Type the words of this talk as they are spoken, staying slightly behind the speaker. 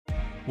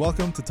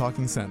Welcome to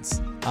Talking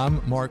Sense.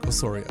 I'm Mark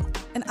Osorio.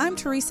 And I'm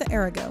Teresa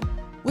Arago.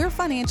 We're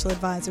financial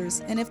advisors,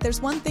 and if there's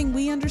one thing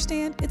we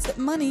understand, it's that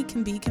money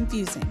can be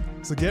confusing.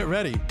 So get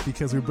ready,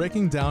 because we're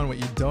breaking down what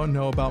you don't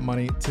know about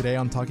money today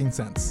on Talking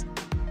Sense.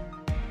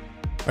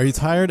 Are you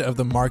tired of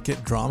the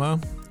market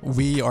drama?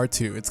 We are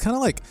too. It's kind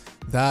of like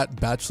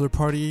that bachelor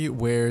party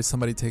where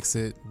somebody takes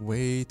it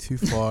way too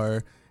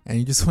far and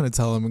you just want to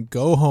tell them,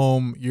 go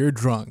home, you're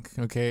drunk,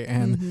 okay?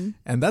 And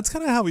that's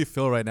kind of how we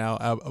feel right now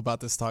about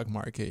the stock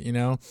market, you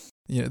know?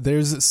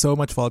 There's so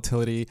much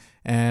volatility,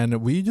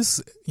 and we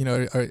just,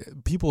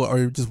 people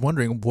are just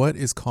wondering what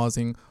is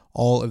causing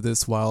all of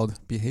this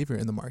wild behavior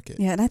in the market.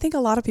 Yeah, and I think a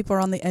lot of people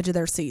are on the edge of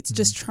their seats,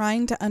 just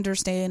trying to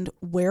understand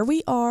where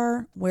we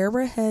are, where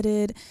we're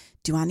headed.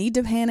 Do I need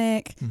to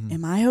panic?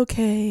 Am I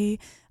okay?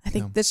 I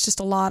think that's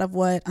just a lot of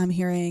what I'm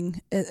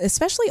hearing,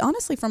 especially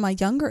honestly from my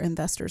younger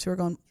investors who are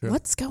going,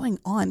 what's going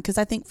on? Because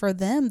I think for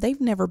them,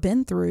 they've never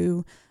been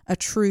through a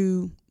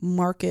true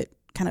market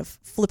kind of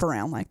flip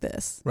around like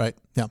this. Right.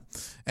 Yeah.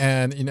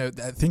 And,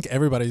 I think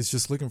everybody's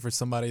just looking for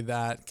somebody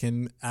that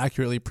can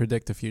accurately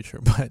predict the future.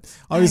 But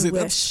obviously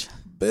that's a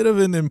bit of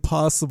an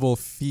impossible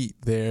feat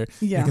there,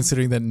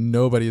 considering that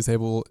nobody has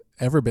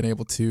ever been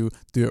able to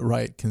do it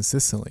right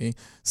consistently.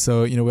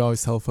 So, we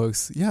always tell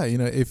folks,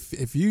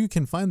 if you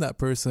can find that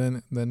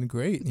person, then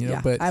great,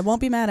 but I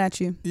won't be mad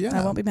at you.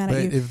 Yeah. I won't be mad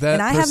at you. And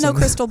I have no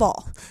crystal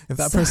ball. If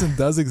that person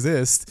does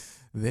exist,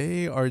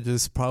 they are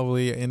just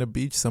probably in a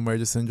beach somewhere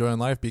just enjoying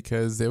life,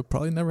 because they'll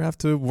probably never have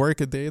to work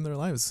a day in their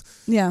lives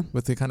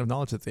with the kind of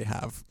knowledge that they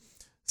have.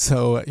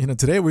 So,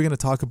 today we're going to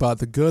talk about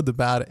the good, the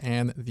bad,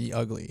 and the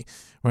ugly,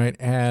 right?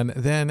 And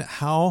then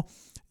how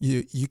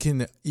you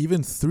can,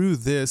 even through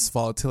this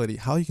volatility,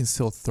 how you can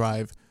still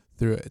thrive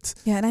through it.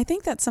 Yeah, and I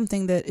think that's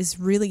something that is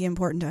really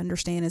important to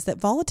understand, is that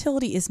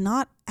volatility is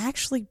not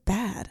actually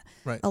bad.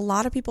 Right. A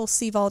lot of people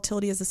see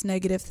volatility as this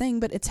negative thing,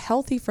 but it's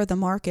healthy for the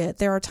market.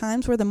 There are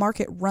times where the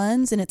market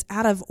runs and it's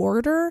out of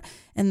order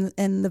and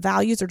the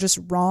values are just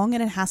wrong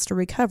and it has to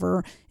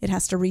recover. It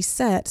has to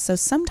reset. So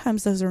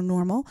sometimes those are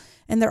normal,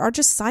 and there are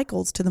just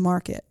cycles to the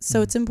market.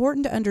 So it's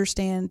important to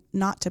understand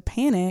not to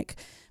panic,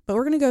 but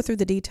we're going to go through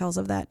the details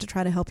of that to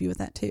try to help you with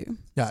that too.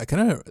 Yeah, it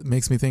kind of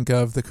makes me think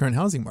of the current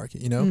housing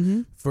market.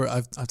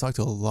 I've talked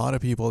to a lot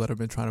of people that have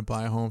been trying to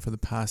buy a home for the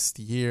past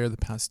year, the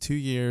past 2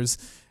 years,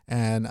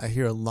 and I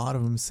hear a lot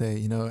of them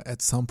say,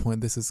 at some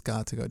point this has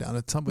got to go down.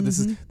 At some point this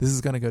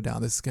is going to go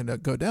down. This is going to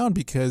go down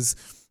because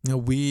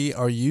we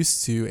are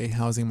used to a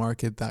housing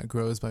market that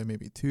grows by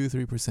maybe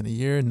 2-3% a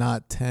year,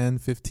 not 10,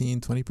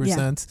 15,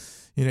 20%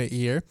 a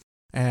year.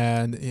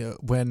 And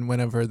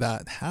whenever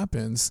that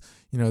happens,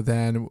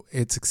 then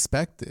it's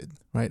expected,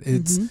 right?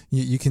 It's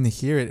you can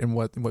hear it in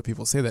what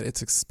people say, that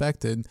it's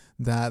expected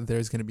that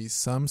there's going to be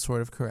some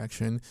sort of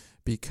correction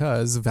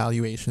because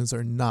valuations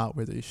are not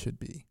where they should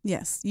be.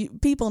 Yes,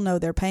 people know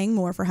they're paying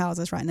more for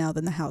houses right now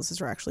than the houses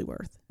are actually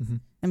worth.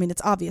 I mean,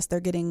 it's obvious they're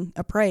getting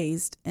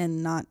appraised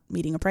and not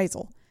meeting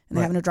appraisal. And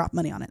they're having to drop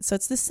money on it. So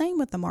it's the same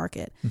with the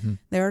market.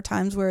 There are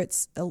times where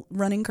it's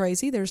running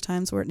crazy. There's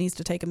times where it needs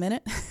to take a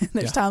minute.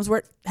 There's times where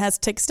it has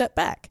to take a step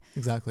back.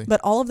 Exactly.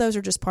 But all of those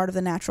are just part of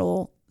the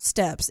natural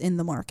steps in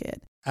the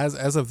market.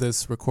 As of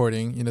this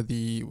recording,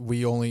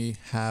 we only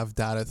have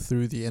data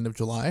through the end of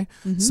July.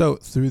 So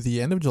through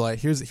the end of July,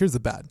 here's the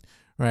bad,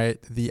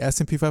 right? The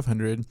S&P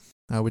 500,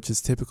 which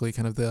is typically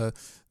kind of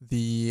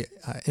the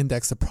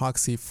index, the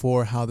proxy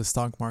for how the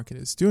stock market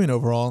is doing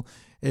overall,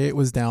 it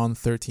was down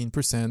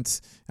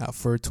 13%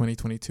 for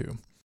 2022.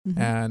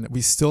 And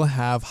we still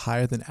have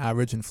higher than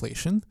average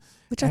inflation.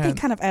 Which I think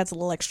kind of adds a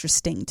little extra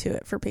sting to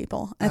it for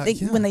people. I think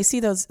when they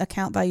see those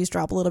account values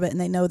drop a little bit and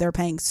they know they're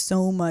paying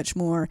so much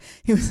more.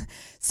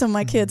 So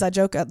my kids, I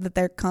joke that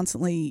they're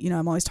constantly,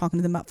 I'm always talking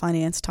to them about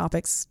finance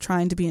topics,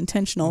 trying to be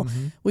intentional.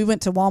 We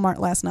went to Walmart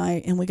last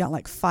night and we got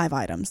like 5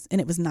 items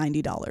and it was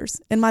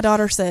 $90. And my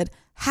daughter said,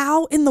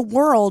 how in the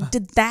world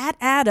did that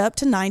add up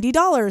to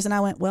 $90? And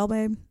I went, well,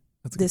 babe,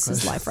 this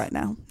is life right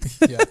now.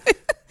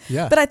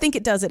 Yeah. But I think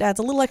it does. It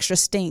adds a little extra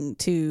sting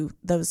to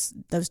those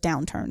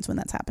downturns when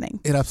that's happening.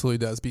 It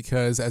absolutely does,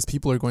 because as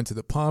people are going to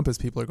the pump, as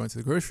people are going to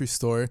the grocery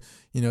store,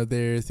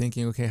 they're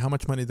thinking, okay, how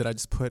much money did I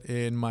just put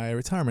in my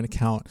retirement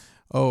account?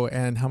 Oh,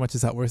 and how much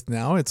is that worth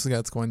now? It's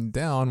going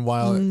down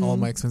while all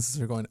my expenses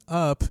are going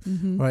up,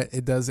 right?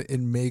 It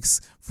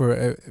makes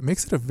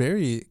it a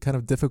very kind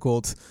of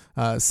difficult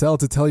sell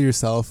to tell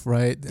yourself,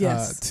 right?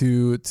 Yes.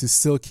 To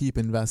still keep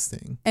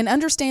investing. And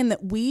understand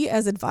that we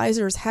as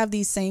advisors have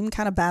these same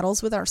kind of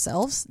battles with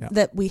ourselves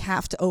that we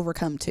have to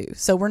overcome too.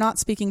 So we're not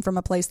speaking from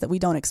a place that we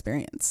don't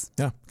experience.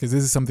 Yeah, because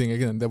this is something,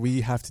 again, that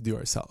we have to do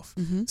ourselves.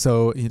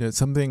 So,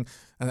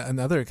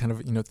 another kind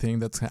of thing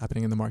that's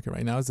happening in the market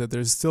right now is that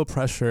there's still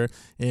pressure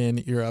in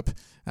Europe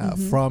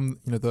from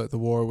the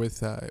war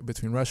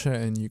between Russia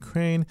and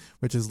Ukraine,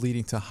 which is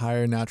leading to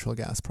higher natural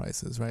gas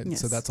prices, right?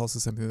 Yes. So that's also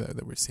something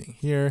that we're seeing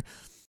here,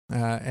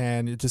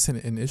 and just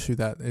an issue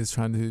that is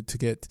trying to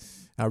get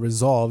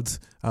resolved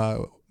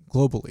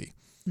globally.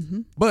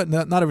 But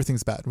not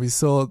everything's bad.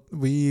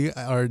 We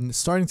are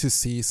starting to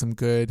see some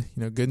good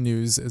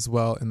news as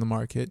well in the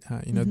market.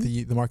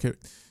 The market,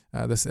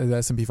 the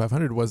S&P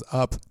 500 was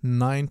up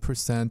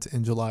 9%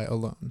 in July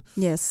alone.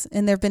 Yes,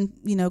 and there have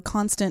been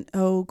constant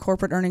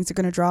corporate earnings are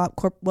going to drop.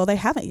 Well, they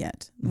haven't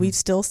yet. We've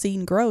still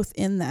seen growth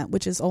in that,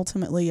 which is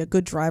ultimately a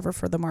good driver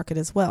for the market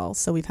as well.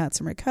 So we've had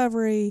some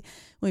recovery.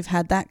 We've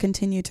had that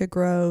continue to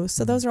grow.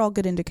 So those are all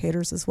good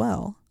indicators as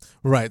well.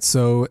 Right.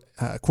 So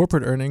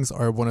corporate earnings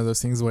are one of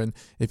those things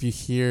if you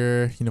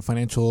hear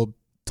financial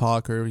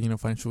talk or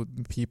financial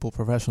people,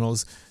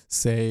 professionals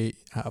say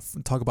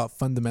talk about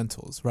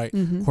fundamentals, right?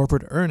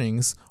 Corporate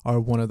earnings are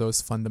one of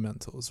those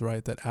fundamentals,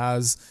 right? That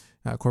as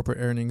corporate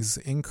earnings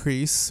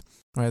increase,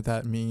 right,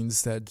 that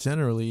means that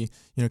generally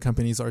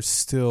companies are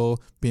still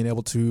being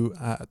able to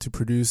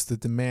produce the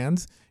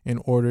demand in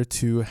order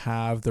to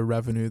have the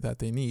revenue that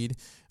they need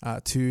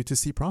to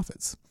see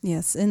profits.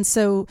 Yes, and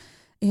so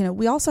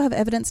we also have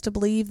evidence to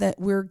believe that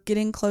we're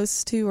getting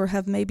close to or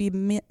have maybe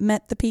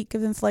met the peak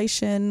of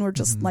inflation. We're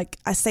just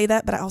I say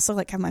that, but I also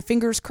have my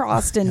fingers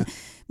crossed, and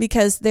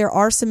because there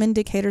are some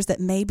indicators that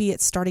maybe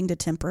it's starting to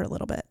temper a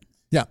little bit.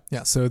 Yeah.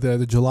 So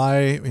the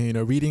July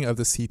reading of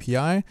the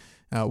CPI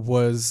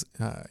was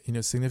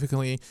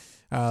significantly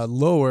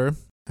lower.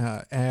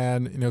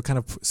 And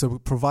so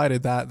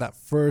provided that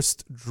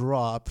first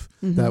drop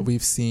that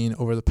we've seen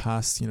over the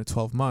past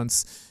 12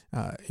 months,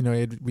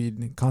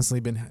 we'd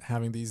constantly been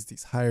having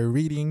these higher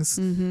readings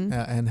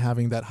and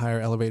having that higher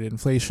elevated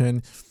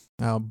inflation.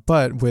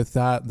 But with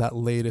that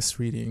latest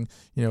reading,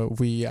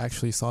 we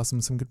actually saw some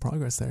good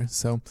progress there.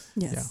 So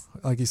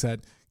like you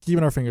said,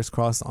 keeping our fingers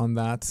crossed on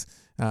that.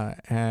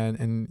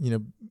 And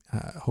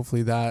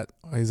hopefully that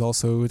is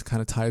also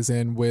kind of ties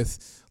in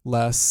with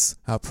less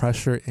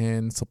pressure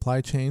in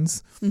supply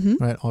chains,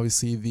 right?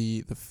 Obviously,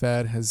 the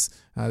Fed has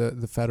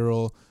the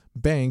federal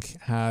bank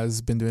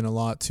has been doing a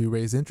lot to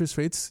raise interest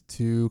rates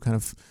to kind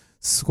of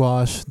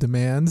squash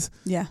demand.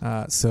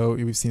 So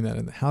we've seen that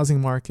in the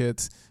housing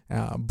market,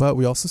 but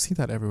we also see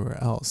that everywhere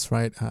else,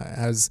 right?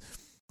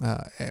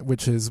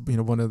 Which is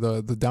one of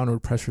the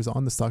downward pressures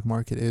on the stock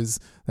market is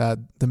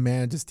that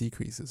demand just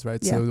decreases,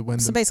 right? So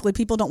basically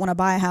people don't want to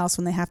buy a house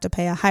when they have to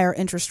pay a higher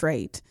interest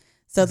rate,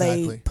 so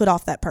they put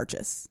off that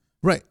purchase.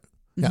 Right.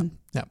 Yeah.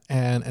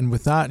 And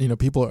with that,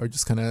 people are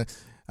just kind of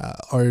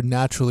are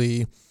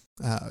naturally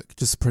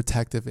just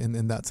protective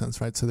in that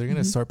sense, right? So they're going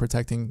to start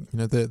protecting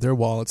their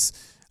wallets,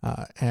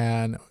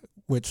 and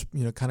which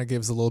kind of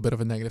gives a little bit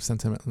of a negative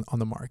sentiment on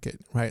the market,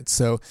 right?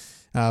 So,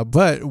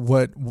 but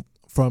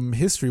from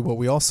history, what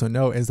we also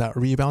know is that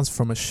rebounds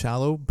from a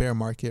shallow bear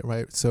market,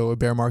 right? So a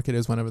bear market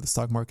is whenever the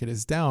stock market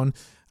is down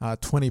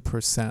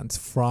 20%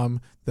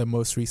 from the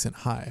most recent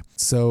high.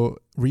 So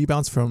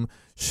rebounds from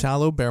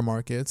shallow bear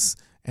markets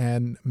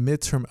and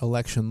midterm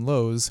election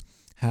lows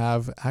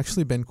have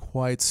actually been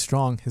quite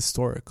strong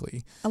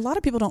historically. A lot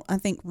of people don't, I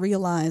think,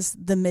 realize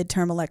the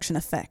midterm election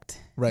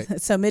effect.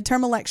 Right. So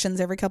midterm elections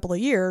every couple of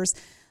years,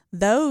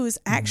 those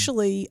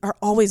actually are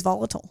always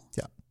volatile.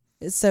 Yeah.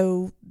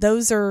 So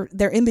they're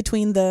in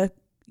between the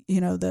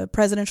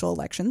presidential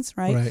elections,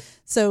 right?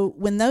 So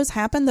when those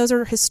happen, those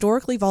are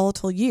historically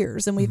volatile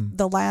years. And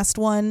the last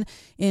one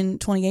in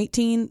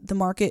 2018, the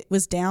market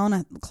was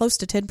down close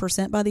to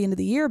 10% by the end of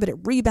the year, but it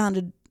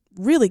rebounded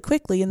really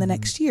quickly in the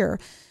next year.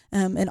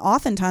 And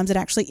oftentimes it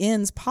actually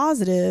ends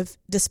positive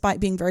despite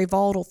being very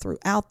volatile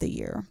throughout the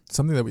year.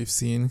 Something that we've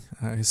seen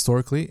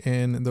historically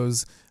in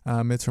those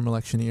midterm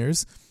election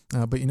years.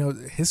 But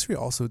history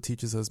also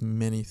teaches us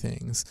many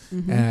things,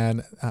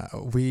 and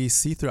we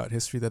see throughout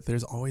history that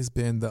there's always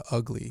been the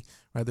ugly,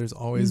 right? There's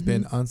always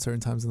been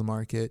uncertain times in the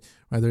market,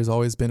 right? There's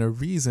always been a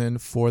reason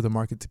for the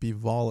market to be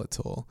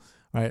volatile,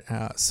 right?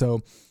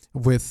 So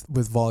with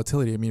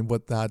volatility, I mean,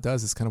 what that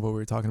does is kind of what we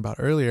were talking about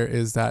earlier,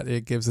 is that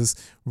it gives us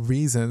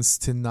reasons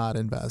to not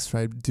invest,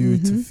 right? Due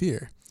to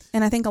fear.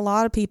 And I think a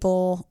lot of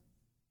people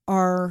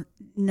are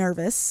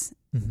nervous,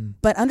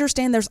 but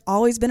understand there's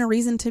always been a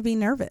reason to be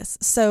nervous.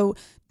 So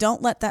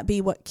don't let that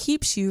be what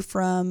keeps you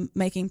from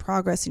making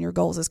progress in your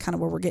goals, is kind of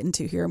where we're getting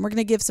to here. And we're going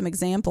to give some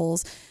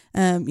examples,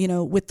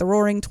 with the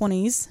roaring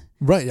 20s.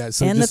 Right, yeah.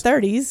 So and the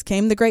 30s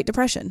came the Great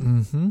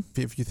Depression.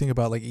 If you think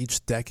about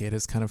each decade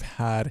has kind of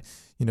had,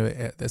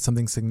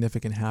 something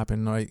significant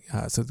happen, right?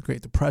 So the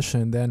Great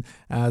Depression, then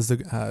as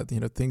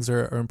things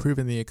are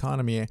improving the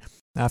economy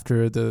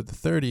after the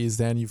 30s,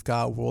 then you've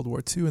got World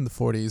War II in the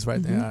 40s,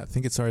 right? I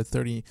think it started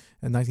in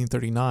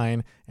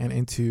 1939 and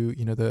into,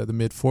 the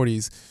mid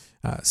 40s.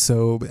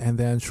 And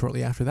then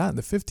shortly after that in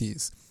the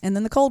 50s. And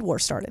then the Cold War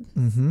started.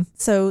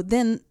 So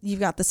then you've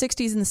got the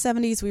 60s and the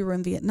 70s, we were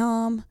in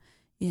Vietnam.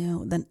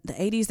 Then the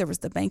 80s, there was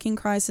the banking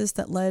crisis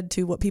that led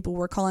to what people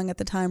were calling at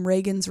the time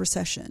Reagan's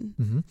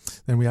recession.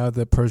 Then we had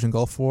the Persian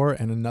Gulf War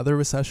and another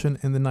recession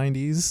in the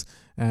 90s.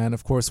 And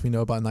of course, we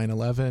know about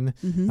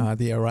 9/11,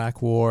 the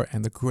Iraq War,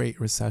 and the Great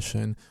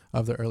Recession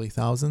of the early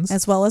thousands.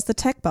 As well as the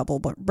tech bubble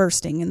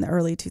bursting in the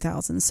early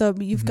 2000s. So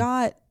you've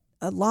got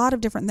a lot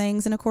of different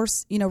things. And of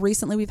course,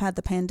 recently we've had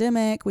the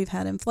pandemic, we've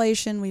had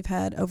inflation, we've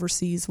had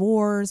overseas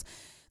wars.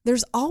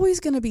 There's always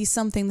going to be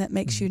something that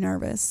makes you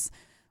nervous,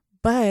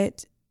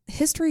 but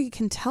history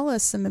can tell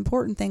us some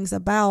important things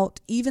about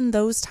even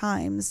those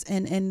times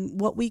and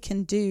what we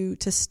can do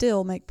to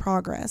still make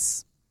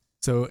progress.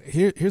 So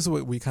here's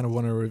what we kind of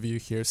want to review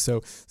here.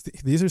 So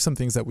these are some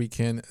things that we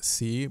can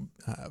see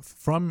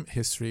from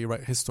history,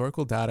 right?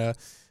 Historical data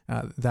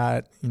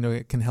that,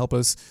 it can help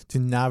us to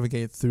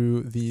navigate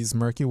through these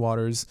murky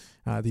waters,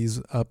 these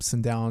ups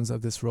and downs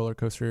of this roller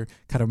coaster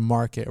kind of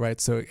market,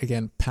 right? So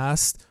again,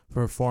 past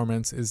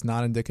performance is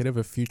not indicative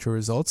of future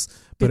results.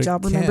 Good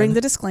job remembering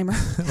the disclaimer.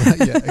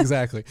 Yeah,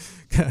 exactly.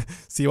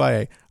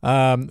 CYA.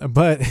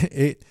 But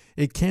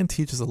it can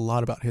teach us a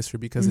lot about history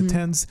because it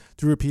tends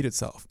to repeat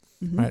itself,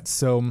 right?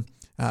 So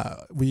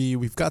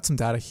we've got some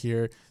data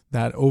here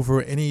that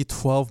over any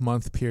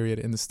 12-month period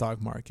in the stock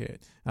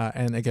market,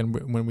 and again,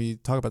 when we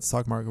talk about the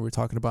stock market, we're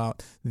talking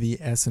about the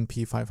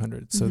S&P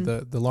 500, so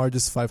the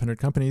largest 500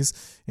 companies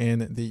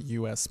in the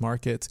U.S.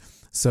 market.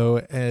 So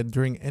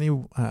during any,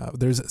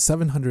 there's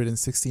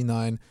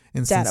 769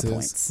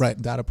 instances,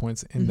 data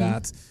points in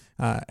that,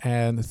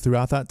 and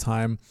throughout that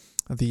time,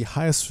 the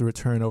highest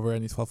return over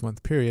any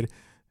 12-month period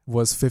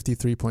was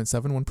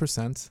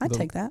 53.71%. I'd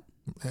take that.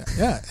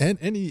 Yeah, and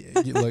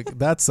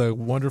that's a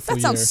wonderful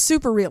year. That sounds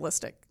super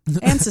realistic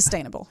and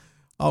sustainable.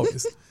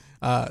 Always.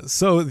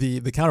 So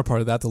the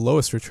counterpart of that, the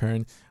lowest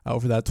return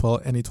over that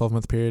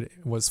 12-month period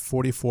was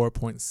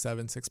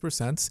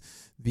 44.76%.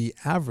 The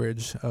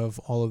average of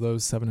all of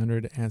those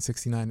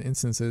 769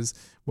 instances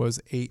was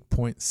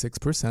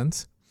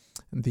 8.6%.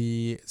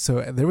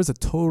 So there was a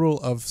total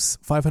of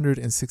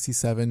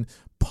 567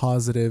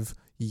 positive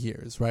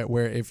years, right?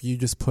 Where if you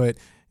just put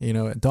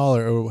a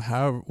dollar or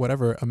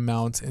whatever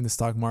amount in the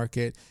stock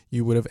market,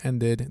 you would have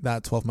ended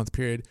that 12-month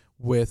period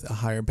with a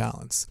higher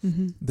balance.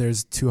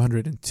 There's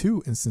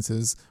 202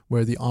 instances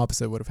where the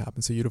opposite would have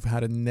happened. So you'd have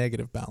had a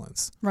negative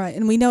balance. Right.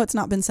 And we know it's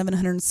not been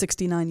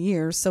 769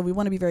 years. So we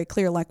want to be very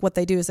clear. Like what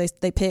they do is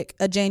they pick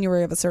a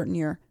January of a certain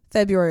year,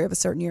 February of a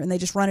certain year, and they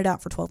just run it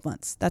out for 12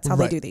 months. That's how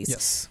they do these.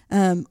 Yes.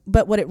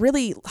 But what it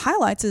really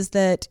highlights is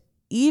that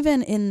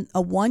even in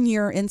a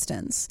 1-year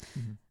instance,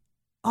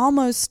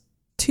 almost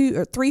 2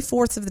 or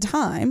 3/4 of the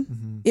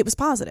time, it was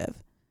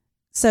positive.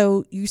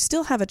 So you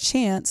still have a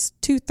chance,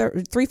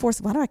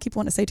 3/4. Why do I keep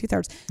wanting to say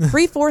 2/3?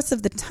 3/4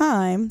 of the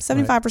time,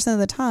 75% of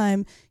the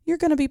time, you're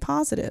going to be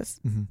positive.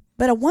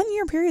 But a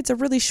 1-year period is a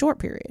really short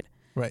period.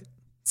 Right.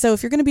 So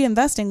if you're going to be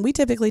investing, we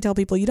typically tell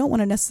people you don't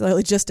want to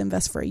necessarily just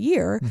invest for a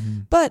year,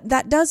 but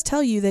that does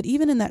tell you that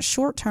even in that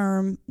short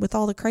term, with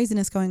all the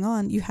craziness going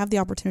on, you have the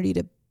opportunity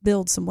to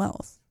build some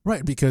wealth.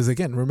 Right, because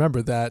again,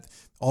 remember that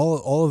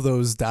all of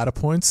those data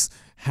points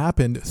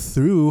happened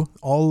through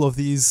all of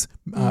these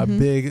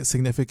big,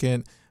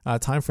 significant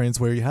timeframes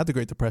where you had the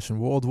Great Depression,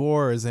 world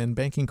wars, and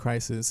banking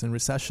crisis and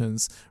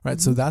recessions,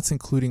 right? So that's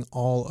including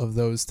all of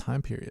those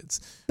time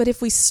periods. But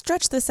if we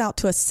stretch this out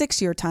to a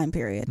 6-year time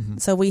period,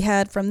 so we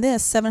had from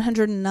this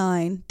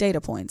 709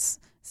 data points.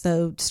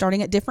 So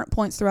starting at different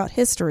points throughout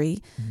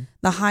history,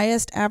 the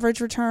highest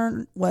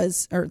return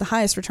was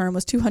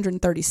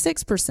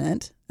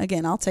 236%.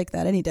 Again, I'll take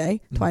that any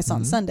day, twice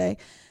on Sunday.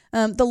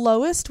 The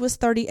lowest was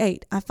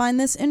 38. I find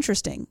this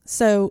interesting.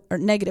 Or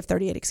negative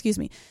 38, excuse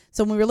me.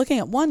 So when we were looking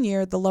at 1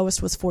 year, the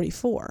lowest was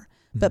 44.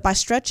 But by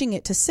stretching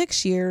it to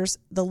 6 years,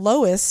 the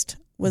lowest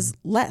was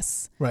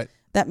less. Right.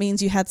 That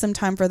means you had some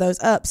time for those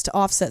ups to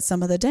offset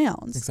some of the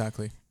downs.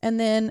 Exactly. And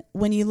then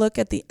when you look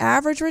at the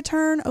average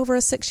return over a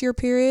 6-year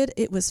period,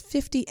 it was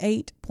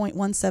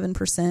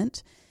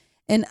 58.17%.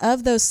 And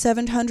of those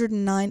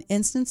 709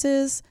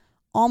 instances,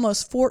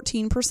 almost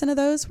 14% of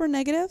those were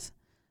negative.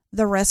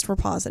 The rest were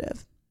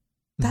positive.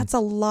 That's a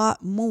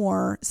lot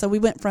more. So we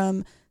went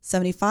from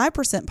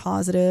 75%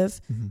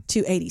 positive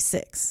to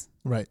 86.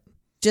 Right.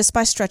 Just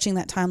by stretching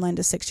that timeline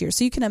to 6 years.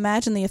 So you can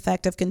imagine the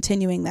effect of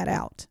continuing that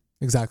out.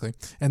 Exactly.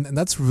 And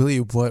that's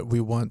really what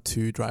we want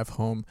to drive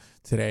home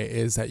today,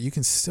 is that you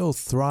can still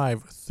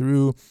thrive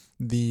through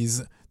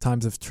these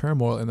times of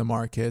turmoil in the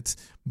market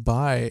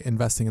by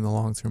investing in the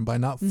long term, by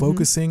not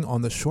focusing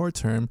on the short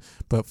term,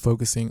 but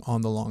focusing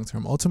on the long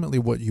term. Ultimately,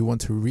 what you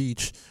want to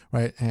reach,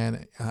 right,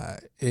 and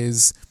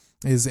is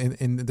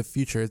in the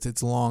future.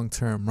 It's long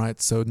term, right?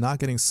 So not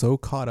getting so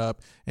caught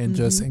up in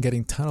and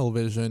getting tunnel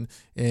vision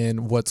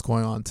in what's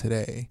going on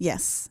today.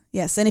 Yes.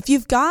 And if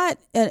you've got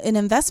an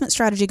investment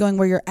strategy going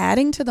where you're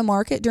adding to the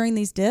market during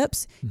these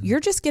dips,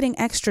 you're just getting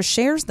extra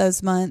shares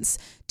those months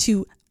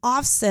to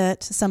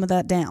offset some of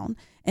that down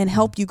and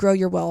help you grow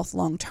your wealth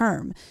long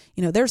term.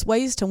 There's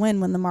ways to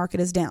win when the market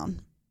is down.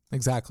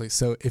 Exactly.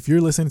 So if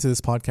you're listening to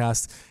this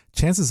podcast,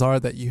 chances are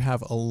that you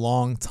have a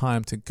long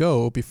time to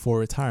go before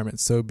retirement.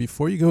 So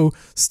before you go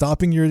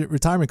stopping your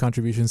retirement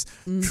contributions,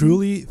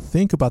 truly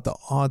think about the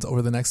odds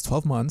over the next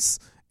 12 months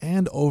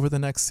and over the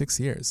next 6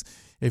 years.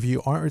 If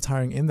you aren't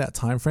retiring in that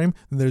time frame,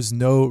 then there's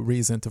no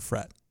reason to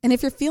fret. And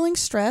if you're feeling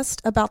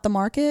stressed about the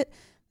market,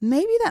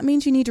 maybe that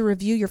means you need to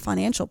review your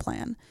financial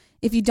plan.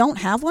 If you don't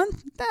have one,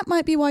 that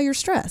might be why you're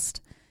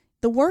stressed.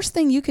 The worst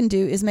thing you can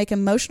do is make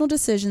emotional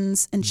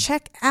decisions and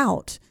check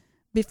out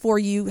before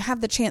you have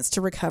the chance to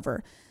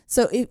recover.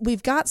 So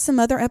we've got some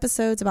other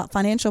episodes about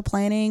financial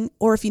planning,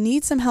 or if you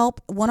need some help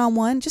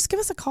one-on-one, just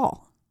give us a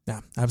call. Yeah,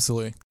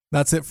 absolutely.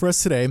 That's it for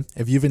us today.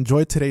 If you've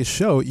enjoyed today's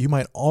show, you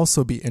might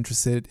also be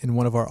interested in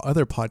one of our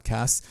other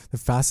podcasts, The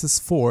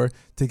Fastest 4,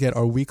 to get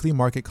our weekly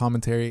market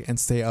commentary and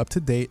stay up to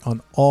date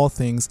on all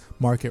things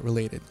market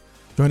related.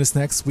 Join us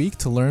next week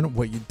to learn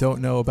what you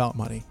don't know about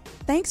money.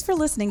 Thanks for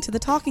listening to the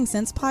Talking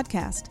Sense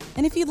podcast.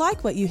 And if you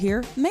like what you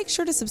hear, make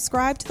sure to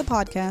subscribe to the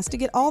podcast to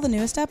get all the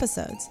newest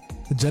episodes.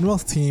 The Gen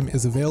Wealth team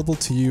is available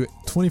to you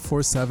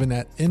 24/7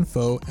 at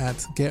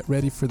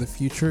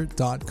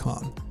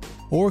info@getreadyforthefuture.com.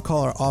 Or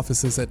call our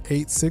offices at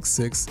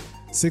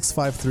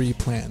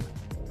 866-653-PLAN.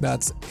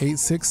 That's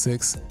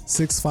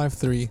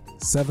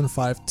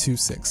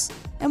 866-653-7526.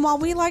 And while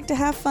we like to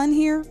have fun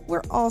here,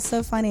 we're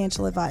also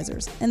financial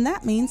advisors, and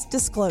that means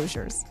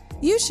disclosures.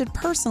 You should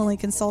personally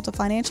consult a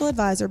financial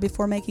advisor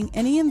before making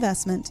any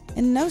investment,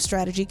 and no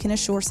strategy can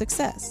assure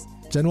success.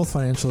 Gen Wealth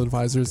Financial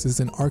Advisors is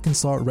an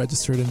Arkansas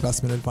registered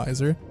investment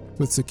advisor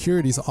with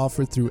securities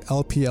offered through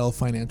LPL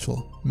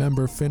Financial,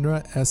 member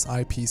FINRA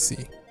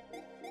SIPC.